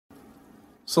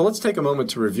So let's take a moment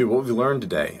to review what we learned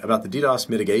today about the DDoS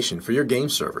mitigation for your game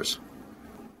servers.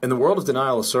 In the world of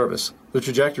denial of service, the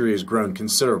trajectory has grown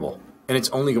considerable, and it's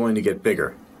only going to get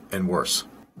bigger and worse.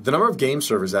 The number of game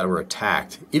servers that were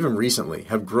attacked, even recently,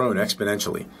 have grown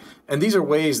exponentially. And these are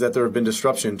ways that there have been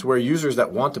disruption to where users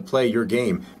that want to play your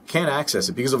game can't access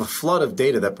it because of a flood of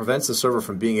data that prevents the server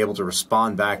from being able to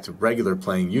respond back to regular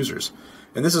playing users.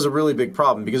 And this is a really big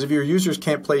problem because if your users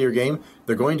can't play your game,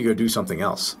 they're going to go do something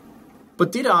else.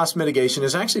 But DDoS mitigation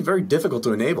is actually very difficult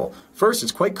to enable. First,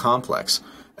 it's quite complex,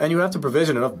 and you have to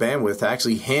provision enough bandwidth to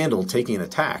actually handle taking an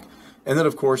attack. And then,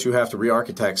 of course, you have to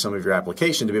re-architect some of your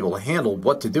application to be able to handle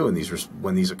what to do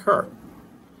when these occur.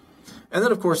 And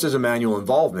then, of course, there's a manual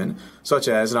involvement, such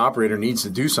as an operator needs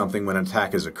to do something when an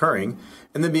attack is occurring,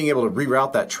 and then being able to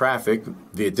reroute that traffic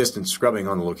via distance scrubbing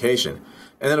on the location.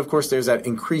 And then, of course, there's that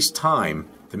increased time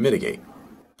to mitigate.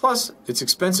 Plus, it's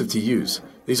expensive to use.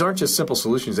 These aren't just simple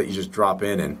solutions that you just drop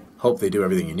in and hope they do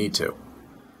everything you need to.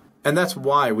 And that's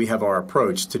why we have our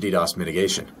approach to DDoS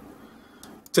mitigation.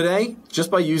 Today,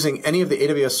 just by using any of the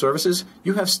AWS services,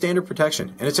 you have standard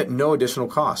protection, and it's at no additional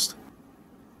cost.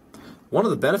 One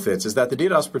of the benefits is that the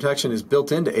DDoS protection is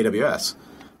built into AWS.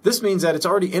 This means that it's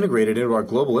already integrated into our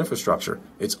global infrastructure.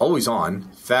 It's always on,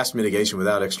 fast mitigation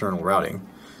without external routing.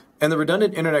 And the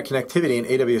redundant internet connectivity in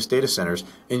AWS data centers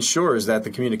ensures that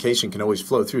the communication can always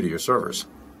flow through to your servers.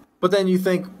 But then you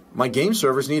think, my game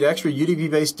servers need extra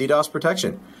UDP-based DDoS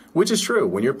protection, which is true.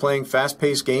 When you're playing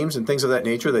fast-paced games and things of that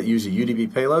nature that use a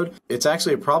UDP payload, it's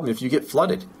actually a problem if you get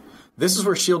flooded. This is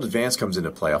where Shield Advanced comes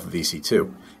into play off of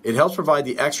EC2. It helps provide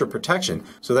the extra protection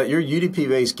so that your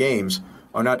UDP-based games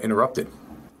are not interrupted.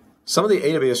 Some of the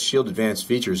AWS Shield Advanced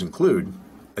features include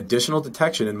additional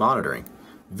detection and monitoring,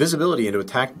 visibility into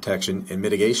attack detection and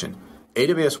mitigation,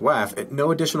 AWS WAF at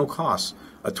no additional cost,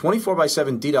 a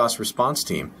 24/7 DDoS response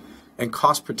team, and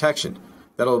cost protection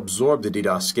that'll absorb the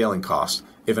DDoS scaling cost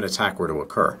if an attack were to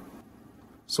occur.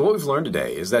 So what we've learned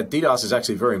today is that DDoS is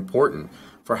actually very important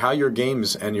for how your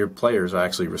games and your players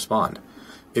actually respond.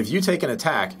 If you take an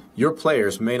attack, your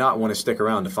players may not want to stick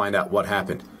around to find out what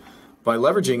happened. By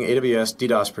leveraging AWS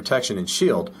DDoS protection and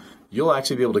Shield, you'll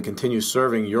actually be able to continue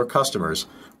serving your customers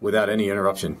without any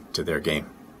interruption to their game.